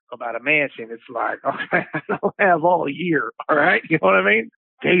book about a mansion, it's like, okay, I don't have all year, all right? You know what I mean?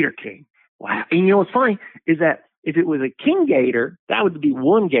 Gator King. Wow. And you know what's funny is that if it was a king gator, that would be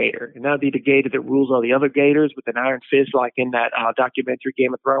one gator, and that would be the gator that rules all the other gators with an iron fist, like in that documentary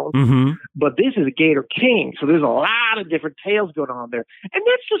Game of Thrones. But this is a Gator King, so there's a lot of different tales going on there. And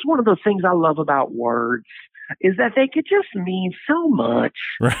that's just one of those things I love about words, is that they could just mean so much,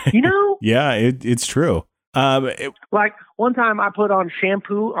 right? You know? Yeah, it's true. Like one time I put on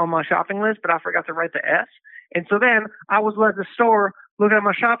shampoo on my shopping list, but I forgot to write the S. And so then I was at the store looking at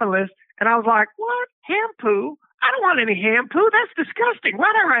my shopping list, and I was like, what? Shampoo? I don't want any shampoo. That's disgusting.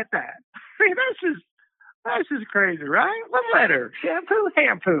 Why'd I write that? I mean, that's just crazy, right? What letter? Shampoo,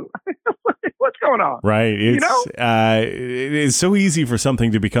 shampoo. What's going on? Right. It's, you know? It is so easy for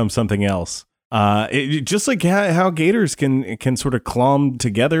something to become something else. Just like how gators can sort of clomb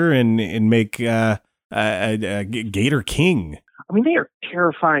together and make a Gator King. I mean, they are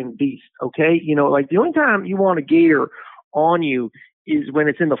terrifying beasts, okay? You know, like the only time you want a gator on you is when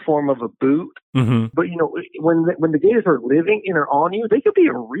it's in the form of a boot. But, you know, when the gators are living and are on you, they could be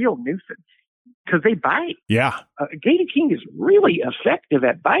a real nuisance because they bite. Yeah. Gator King is really effective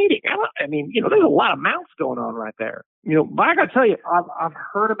at biting. I mean, you know, there's a lot of mouths going on right there. You know, but I got to tell you, I've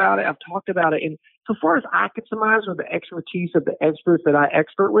heard about it. I've talked about it. And so far as I can surmise with the expertise of the experts that I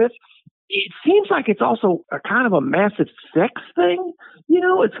expert with, it seems like it's also a kind of a massive sex thing. You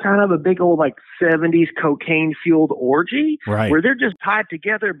know, it's kind of a big old like 70s cocaine fueled orgy, right, where they're just tied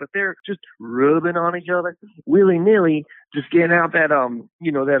together, but they're just rubbing on each other willy nilly, just getting out that,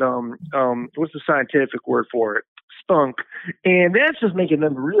 what's the scientific word for it? Spunk. And that's just making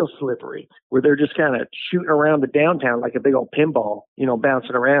them real slippery, where they're just kind of shooting around the downtown like a big old pinball, you know,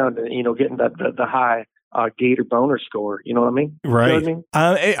 bouncing around and, you know, getting the high gator boner score. You know what I mean? Right. You know what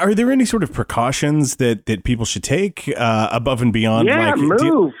I mean? Are there any sort of precautions that people should take above and beyond? Yeah,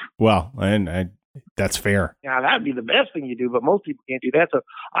 move. That's fair. Yeah, that'd be the best thing you do, but most people can't do that. So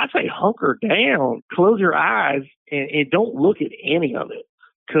I'd say hunker down, close your eyes, and don't look at any of it,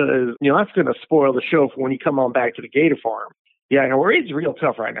 because, you know, that's going to spoil the show for when you come on back to the gator farm. Yeah, it's real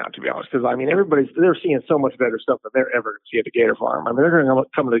tough right now, to be honest, because, I mean, they're seeing so much better stuff than they're ever going to see at the gator farm. I mean, they're going to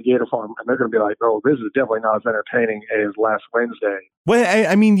come to the gator farm, and they're going to be like, oh, this is definitely not as entertaining as last Wednesday. Well,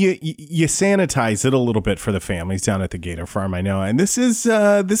 I mean, you sanitize it a little bit for the families down at the gator farm, I know, and this is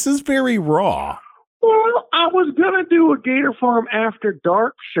very raw. Well, I was going to do a Gator Farm After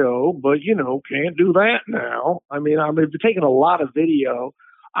Dark show, but, you know, can't do that now. I mean, I've been taking a lot of video.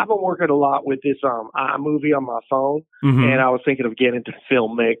 I've been working a lot with this iMovie on my phone, Mm-hmm. and I was thinking of getting into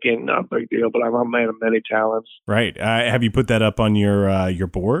filmmaking. Not a big deal, but I'm a man of many talents. Right. Have you put that up on your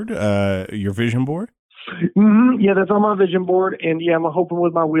board, your vision board? Mm-hmm. Yeah, that's on my vision board, and yeah, I'm hoping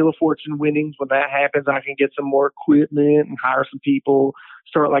with my Wheel of Fortune winnings, when that happens, I can get some more equipment and hire some people,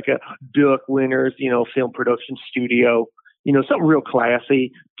 start like a Duck Winners, film production studio, something real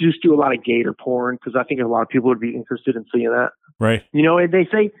classy. Just do a lot of gator porn, because I think a lot of people would be interested in seeing that. Right. And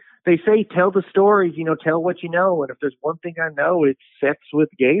they say tell the stories, tell what you know, and if there's one thing I know, it's sex with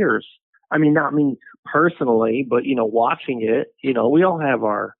gators. I mean, not me personally, but watching it, we all have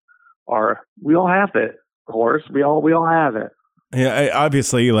we all have it, Horace. We all have it. Yeah,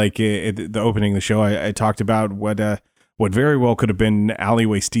 obviously, like at the opening of the show, I talked about what very well could have been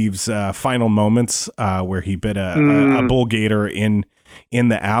Alleyway Steve's final moments, where he bit a bull gator in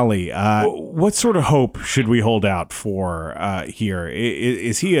the alley. What sort of hope should we hold out for here?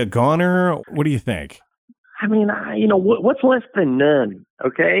 Is he a goner? What do you think? I mean, what's less than none?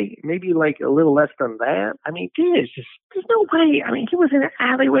 Okay, maybe like a little less than that. I mean, there's no way. I mean, he was in an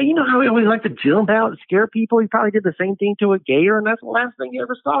alleyway. You know how he always liked to jump out and scare people? He probably did the same thing to a gator, and that's the last thing you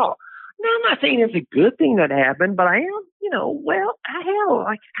ever saw. Now, I'm not saying it's a good thing that happened, but I am,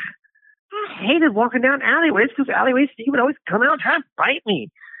 I hated walking down alleyways, because Alleyway Steve would always come out and try to bite me.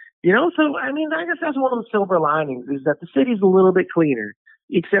 So, I mean, I guess that's one of the silver linings, is that the city's a little bit cleaner,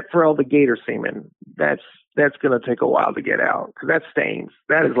 except for all the gator semen. That's going to take a while to get out, because that stains.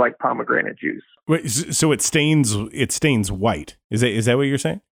 That is like pomegranate juice. Wait, so it stains white. Is that what you're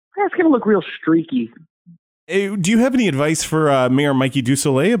saying? That's going to look real streaky. Do you have any advice for Mayor Mikey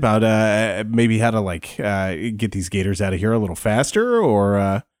DuSoleil about maybe how to get these gators out of here a little faster,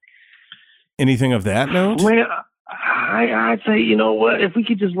 or anything of that note? Well, I'd say, if we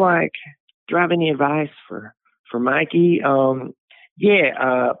could just drive any advice for Mikey, fuck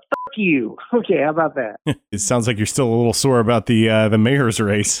you. Okay, how about that? It sounds like you're still a little sore about the mayor's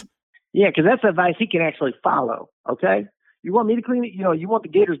race. Yeah, because that's advice he can actually follow. Okay, you want me to clean it? You want the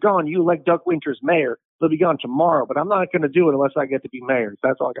gators gone? You elect Duck Winters mayor. They'll be gone tomorrow, but I'm not going to do it unless I get to be mayor.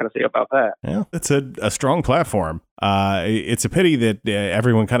 That's all I got to say about that. Yeah, that's a strong platform. It's a pity that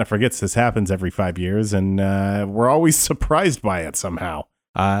everyone kind of forgets this happens every 5 years, and we're always surprised by it somehow.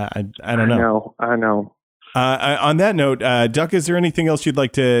 I don't know. I know. On that note, Duck, is there anything else you'd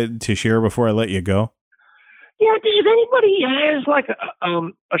like to share before I let you go? Yeah, if anybody has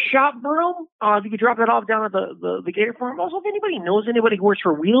a shop broom, if you could drop that off down at the gator farm. Also, if anybody knows anybody who works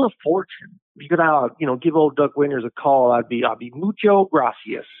for Wheel of Fortune, if you could give old Duck Winters a call, I'd be mucho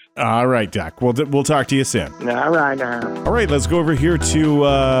gracias. All right, Duck. We'll talk to you soon. All right now. All right, let's go over here to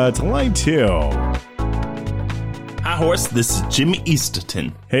line 2. Hi, Horace. This is Jimmy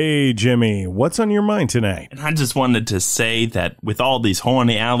Easterton. Hey, Jimmy. What's on your mind tonight? And I just wanted to say that with all these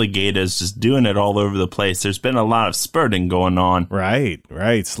horny alligators just doing it all over the place, there's been a lot of spurting going on. Right.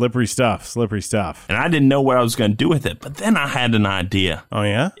 Slippery stuff. And I didn't know what I was going to do with it, but then I had an idea. Oh,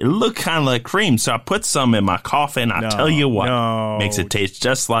 yeah? It looked kind of like cream, so I put some in my coffee, and I tell you what, makes it taste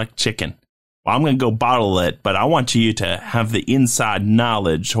just like chicken. Well, I'm going to go bottle it, but I want you to have the inside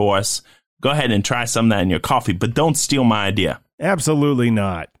knowledge, Horace. Go ahead and try some of that in your coffee, but don't steal my idea. Absolutely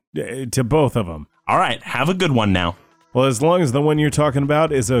not. To both of them. All right, have a good one now. Well, as long as the one you're talking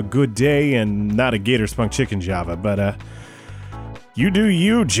about is a good day and not a Gator Spunk Chicken Java, but you do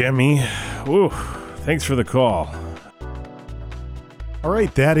you, Jimmy. Ooh, thanks for the call. All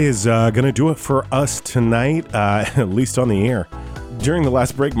right, that is going to do it for us tonight, at least on the air. During the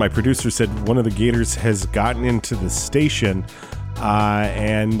last break, my producer said one of the gators has gotten into the station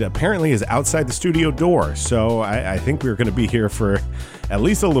and apparently is outside the studio door. So I think we're going to be here for at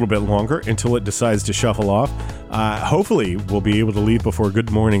least a little bit longer until it decides to shuffle off. Hopefully, we'll be able to leave before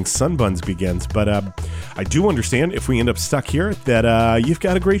Good Morning Sunbuns begins. But I do understand if we end up stuck here that you've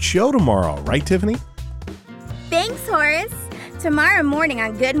got a great show tomorrow. Right, Tiffany? Thanks, Horace. Tomorrow morning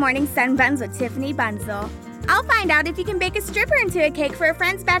on Good Morning Sunbuns with Tiffany Bunzel, I'll find out if you can bake a stripper into a cake for a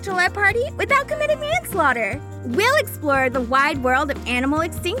friend's bachelorette party without committing manslaughter. We'll explore the wide world of animal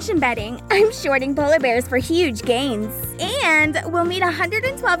extinction betting. I'm shorting polar bears for huge gains. And we'll meet a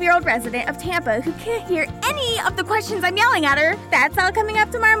 112-year-old resident of Tampa who can't hear any of the questions I'm yelling at her. That's all coming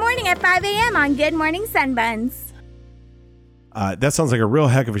up tomorrow morning at 5 a.m. on Good Morning Sunbuns. That sounds like a real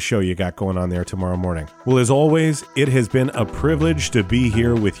heck of a show you got going on there tomorrow morning. Well, as always, it has been a privilege to be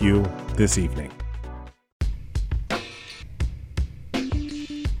here with you this evening.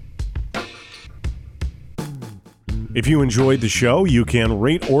 If you enjoyed the show, you can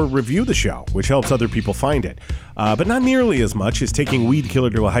rate or review the show, which helps other people find it. But not nearly as much as taking Weed Killer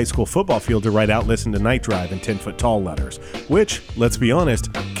to a high school football field to write out Listen to Night Drive in 10-foot-tall letters, which, let's be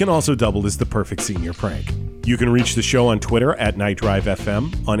honest, can also double as the perfect senior prank. You can reach the show on Twitter at Night Drive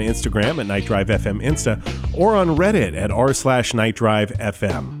FM, on Instagram at Night Drive FM Insta, or on Reddit at r/Night Drive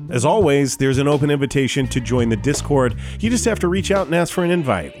FM. As always, there's an open invitation to join the Discord. You just have to reach out and ask for an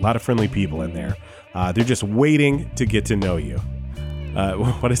invite. A lot of friendly people in there. They're just waiting to get to know you.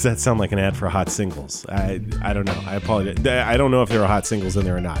 What does that sound like, an ad for Hot Singles? I don't know. I apologize. I don't know if there are hot singles in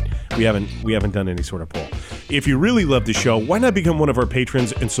there or not. We haven't done any sort of poll. If you really love the show, why not become one of our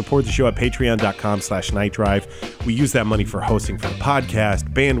patrons and support the show at patreon.com/nightdrive. We use that money for hosting for the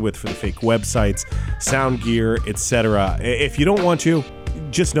podcast, bandwidth for the fake websites, sound gear, etc. If you don't want to,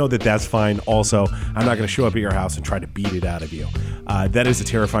 just know that that's fine. Also, I'm not going to show up at your house and try to beat it out of you. That is a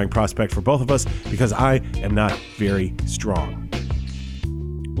terrifying prospect for both of us because I am not very strong.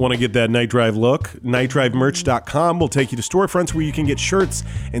 Want to get that Night Drive look? NightDriveMerch.com will take you to storefronts where you can get shirts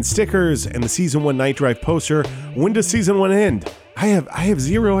and stickers and the Season 1 Night Drive poster. When does Season 1 end? I have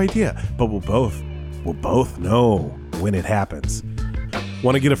zero idea, but we'll both know when it happens.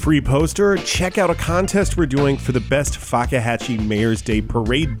 Want to get a free poster? Check out a contest we're doing for the best Fakahatchee Mayor's Day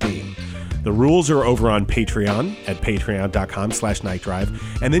Parade theme. The rules are over on Patreon at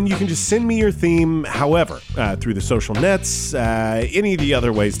patreon.com/nightdrive. And then you can just send me your theme however, through the social nets, any of the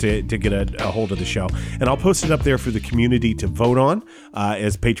other ways to get a hold of the show. And I'll post it up there for the community to vote on,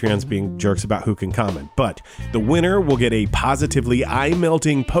 as Patreon's being jerks about who can comment. But the winner will get a positively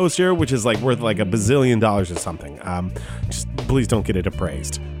eye-melting poster, which is worth like $1 bazillion or something. Just please don't get it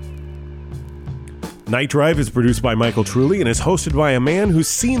appraised. Night Drive is produced by Michael Trulli and is hosted by a man who's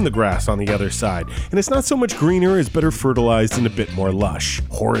seen the grass on the other side, and it's not so much greener as better fertilized and a bit more lush,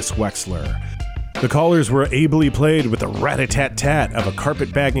 Horace Wexler. The callers were ably played with a rat-a-tat-tat of a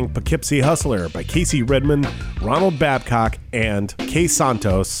carpet-bagging Poughkeepsie hustler by Casey Redmond, Ronald Babcock, and Kay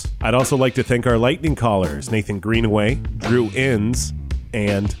Santos. I'd also like to thank our lightning callers, Nathan Greenaway, Drew Inns,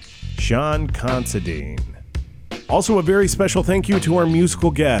 and Sean Considine. Also, a very special thank you to our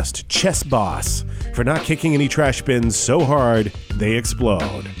musical guest, Chess Boss, for not kicking any trash bins so hard they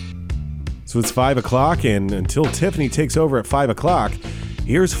explode. So it's 5 o'clock, and until Tiffany takes over at 5 o'clock,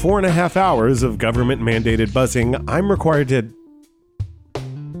 here's 4.5 hours of government-mandated buzzing I'm required to...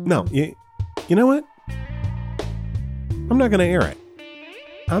 No, you know what? I'm not going to air it.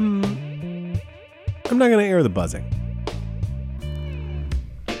 I'm not going to air the buzzing.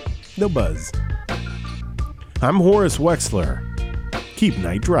 No buzz. I'm Horace Wexler. Keep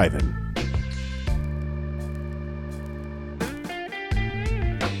night driving.